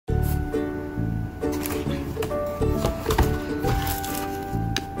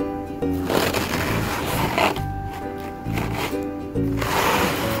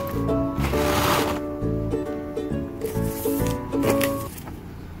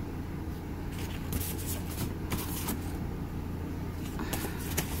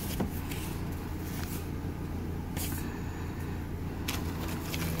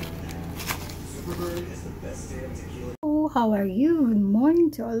how are you? Good morning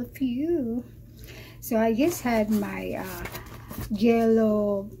to all of you. So I just had my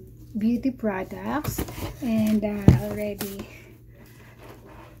JLo beauty products, and already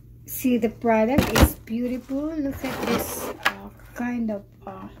see the product is beautiful. Look at this kind of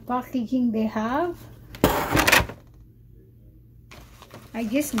packaging they have. I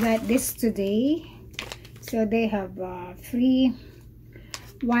just got this today. So they have free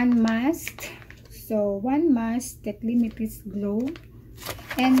one mask. So one mask that limits glow.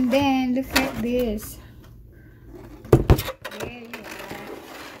 And then look at this. There you are.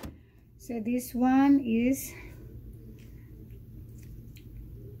 So this one is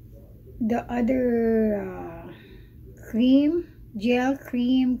the other cream, gel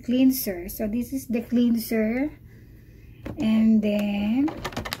cream cleanser. So this is the cleanser. And then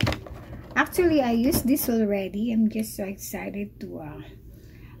actually I used this already. I'm just so excited to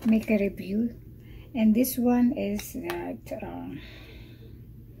make a review. And this one is that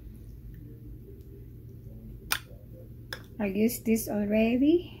I used this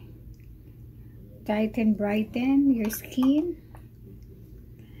already. Tighten, brighten your skin.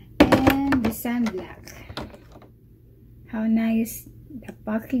 And the sunblock. How nice the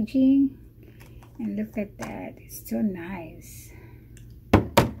packaging. And look at that, it's so nice.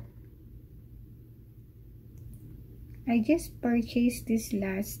 I just purchased this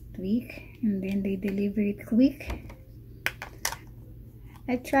last week, and then they deliver it quick.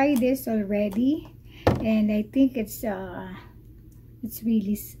 I tried this already, and I think it's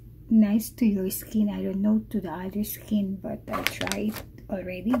really nice to your skin. I don't know to the other skin, but I tried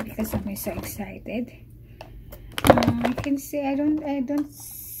already because I'm so excited. I can say I don't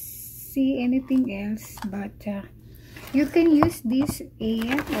see anything else, but you can use this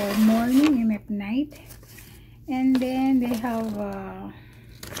AM or morning and at night. And then they have a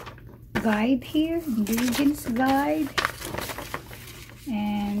guide here, ingredients guide,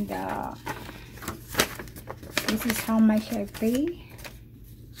 and this is how much I pay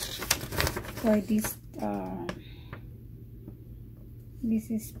for this. This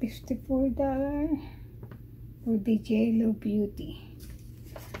is $54 for the JLo Beauty.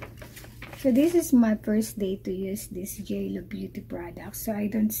 So this is my first day to use this JLo Beauty product, so I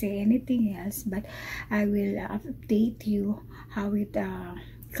don't say anything else, but I will update you how it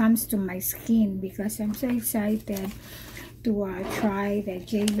comes to my skin, because I'm so excited to try the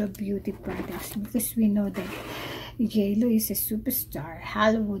JLo Beauty products, because we know that JLo is a superstar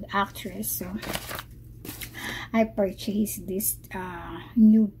Hollywood actress. So I purchased this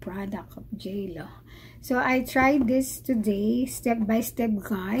new product of JLo. So I tried this today, step-by-step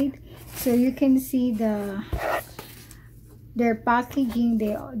guide. So you can see their packaging.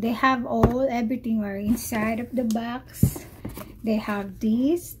 They have everything are inside of the box. They have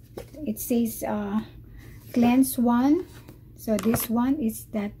this. It says cleanse one. So this one is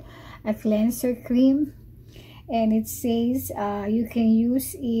that a cleanser cream, and it says you can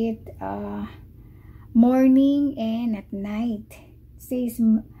use it morning and at night. It says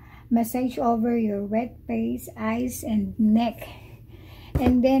massage over your wet face, eyes, and neck.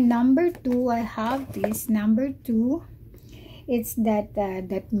 And then number 2, I have this number 2. It's that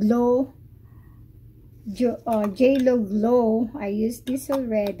glow, JLo Glow. I used this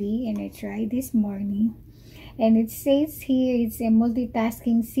already, and I tried this morning. And it says here it's a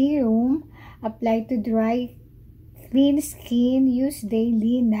multitasking serum applied to dry, clean skin. Use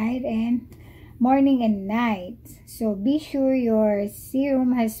daily, night and morning and night. So be sure your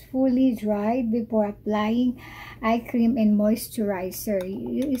serum has fully dried before applying eye cream and moisturizer.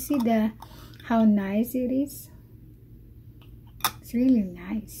 You see how nice it is? It's really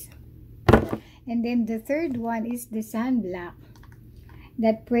nice. And then the third one is the sunblock.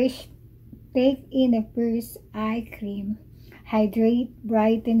 That take in a first eye cream. Hydrate,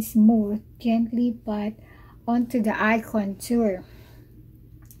 brighten, smooth, gently pat onto the eye contour.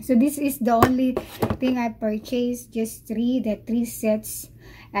 So this is the only thing I purchased, just the 3 sets.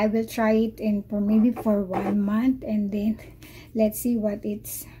 I will try it maybe for 1 month, and then let's see what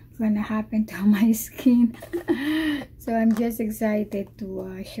it's gonna happen to my skin. So I'm just excited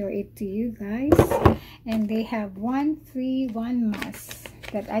to show it to you guys. And they have 1 free 1 mask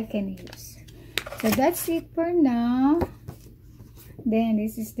that I can use. So that's it for now. Then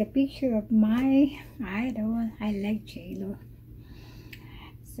this is the picture of my idol. I like JLo.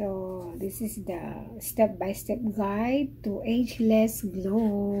 So this is the step-by-step guide to ageless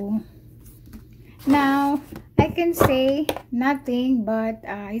glow. Now I can say nothing, but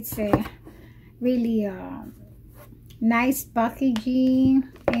it's a really nice packaging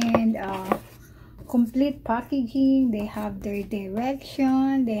and complete packaging. They have their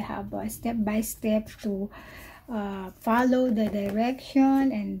direction. They have a step-by-step to follow the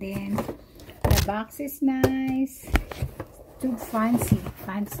direction, and then the box is nice. Too fancy.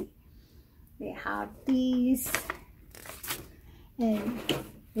 They have these, and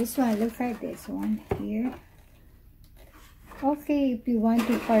this one, look at this one here. Okay, if you want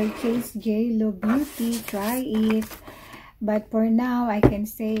to purchase JLo Beauty, try it. But for now, I can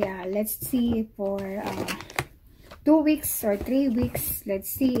say, let's see for 2 weeks or 3 weeks.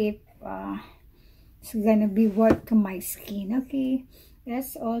 Let's see if it's gonna be worth to my skin. Okay,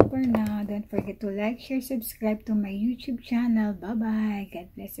 that's all for now. Don't forget to like, share, subscribe to my YouTube channel. Bye bye. God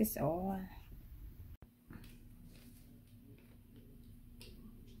bless us all.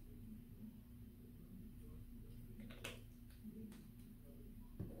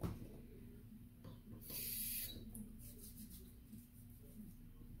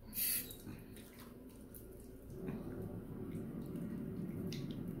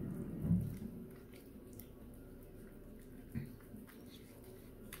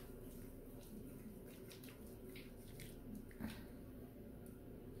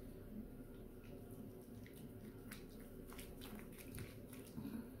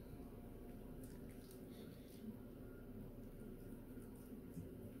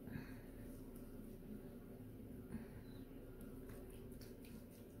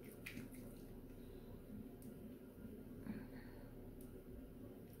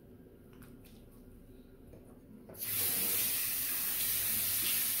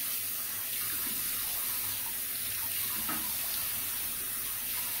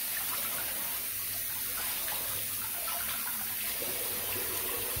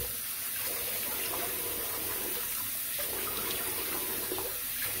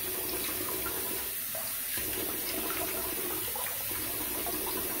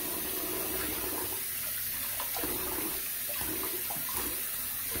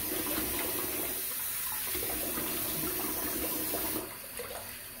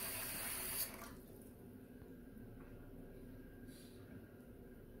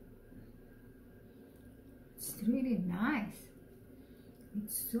 It's really nice.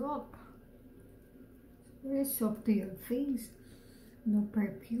 It's soft. It's very soft to your face. No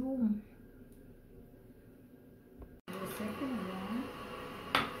perfume. The second one.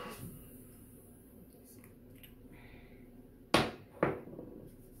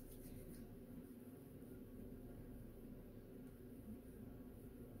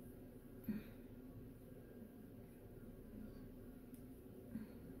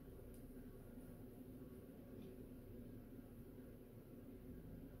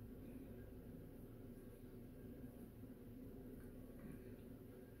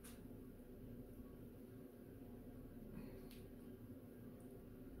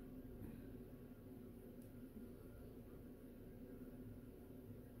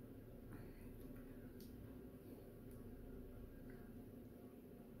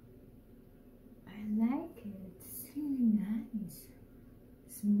 I like it. It's really nice.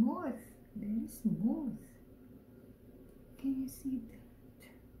 Smooth. Very smooth. Can you see that?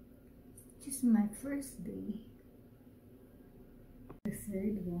 It's just my first day. The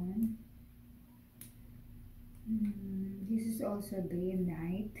third one. This is also day and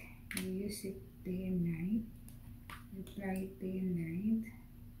night. You use it day and night. You apply it day and night.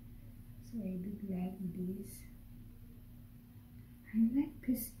 So I do like this. I like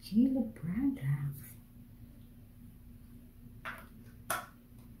this JLo product.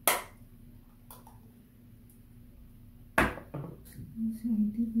 So I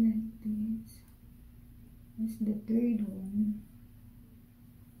did like this. That's the third one.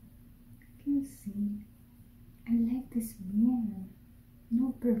 Can you see? I like this more.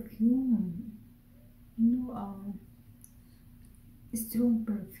 No perfume. No strong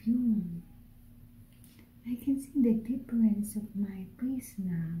perfume. I can see the difference of my face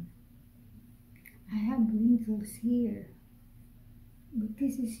now. I have wrinkles here, but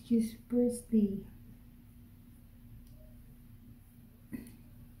this is just first day.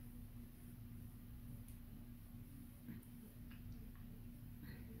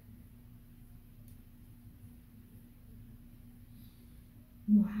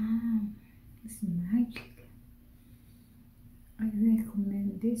 Wow, it's magic. I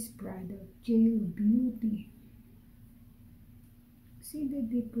recommend this product, JLo Beauty. See the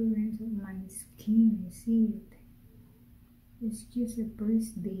difference of my skin, you see it? It's just a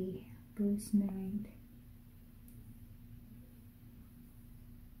first day, first night.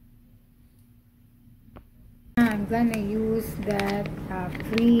 I'm gonna use that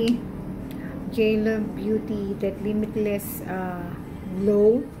free JLo Beauty, that limitless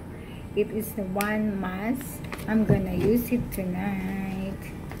glow. It is the one mask. I'm gonna use it tonight.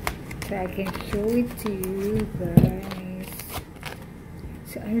 so I can show it to you guys.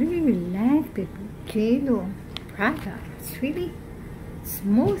 So I really like the JLo product. It's really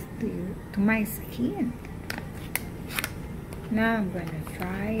smooth to my skin. Now I'm gonna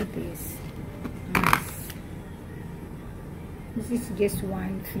try this mask. This is just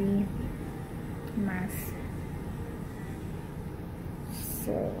one free mask.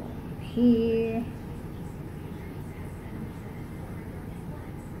 So here,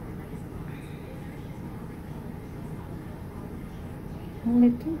 I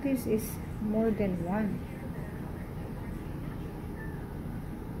think this is more than one.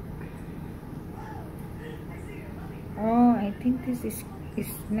 Oh, I think this is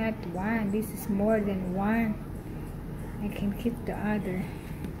not one. This is more than one. I can keep the other.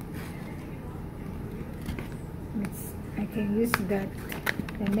 I can use that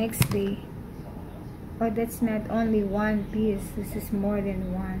the next day. Oh, that's not only one piece. This is more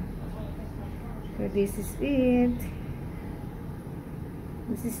than one. So this is it.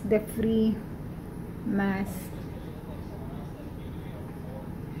 This is the free mask.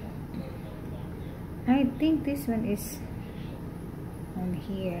 I think this one is on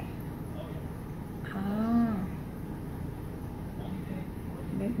here. Ah,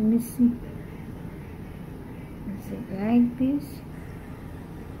 let me see. Is it like this?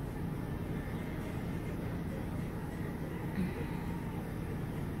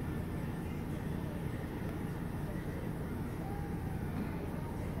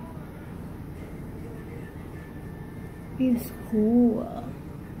 It's cool.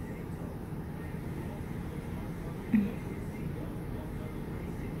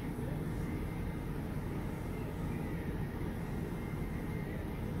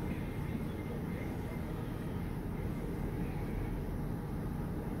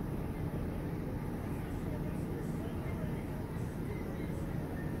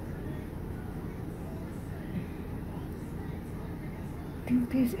 I think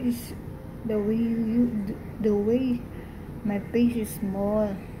this is the way my face is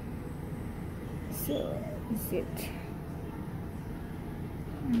small. So is it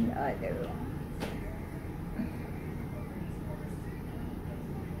another one?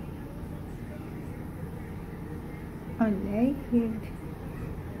 I like it.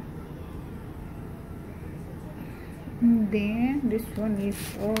 And then this one is,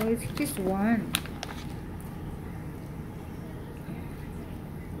 oh, it's just one.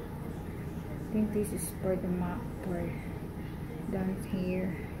 I think this is for the map for down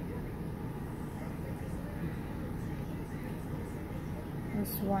here.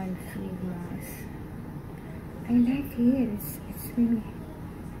 There's one free mask. I like it. It's really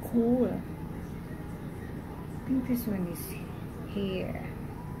cool. I think this one is here.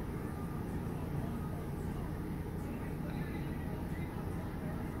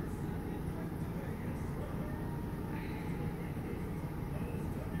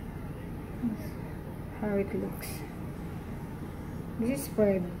 How it looks. This is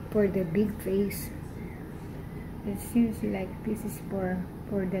for the big face. It seems like this is for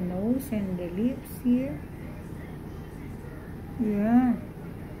the nose and the lips here. Yeah.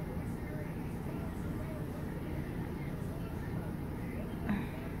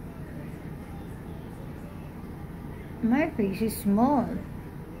 My face is small.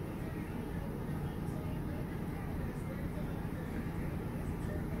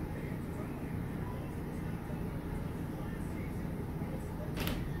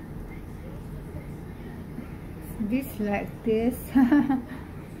 This like this.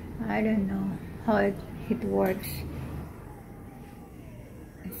 I don't know how it works.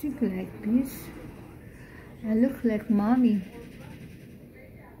 I think like this. I look like mommy.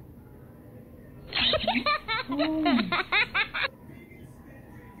 Oh.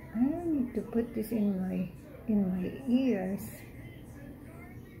 I don't need to put this in my ears.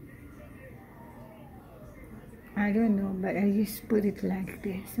 I don't know, but I just put it like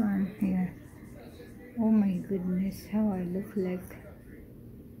this one here. Oh my goodness, how I look like.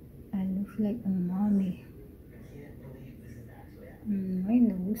 I look like a mommy. My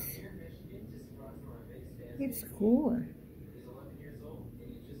nose. It's cool.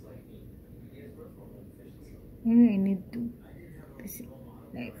 Maybe I need to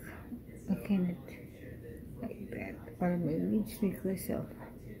like, I cannot like that, or maybe it's because of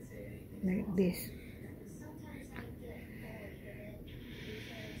like this.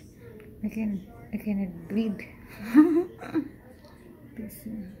 I cannot breathe. This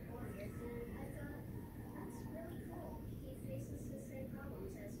one.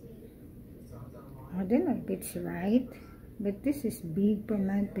 I don't know if it's right, but this is big for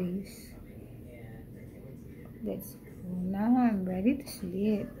my face. That's cool. Now I'm ready to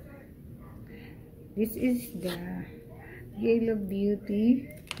sleep. This is the JLo Beauty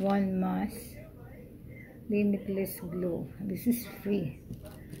One Mask Limitless Glow. This is free.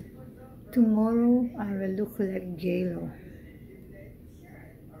 Tomorrow I will look like JLo.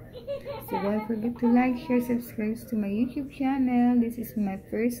 So don't forget to like, share, subscribe to my YouTube channel. This is my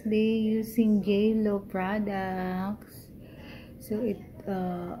first day using JLo products. So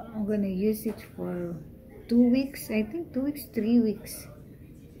I'm gonna use it for 2 weeks. I think 2 weeks, 3 weeks.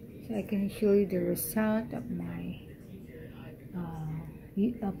 So I can show you the result of my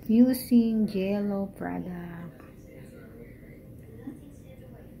of using JLo product.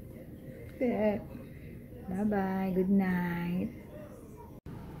 Bye bye. Good night.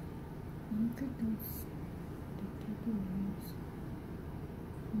 Look at those.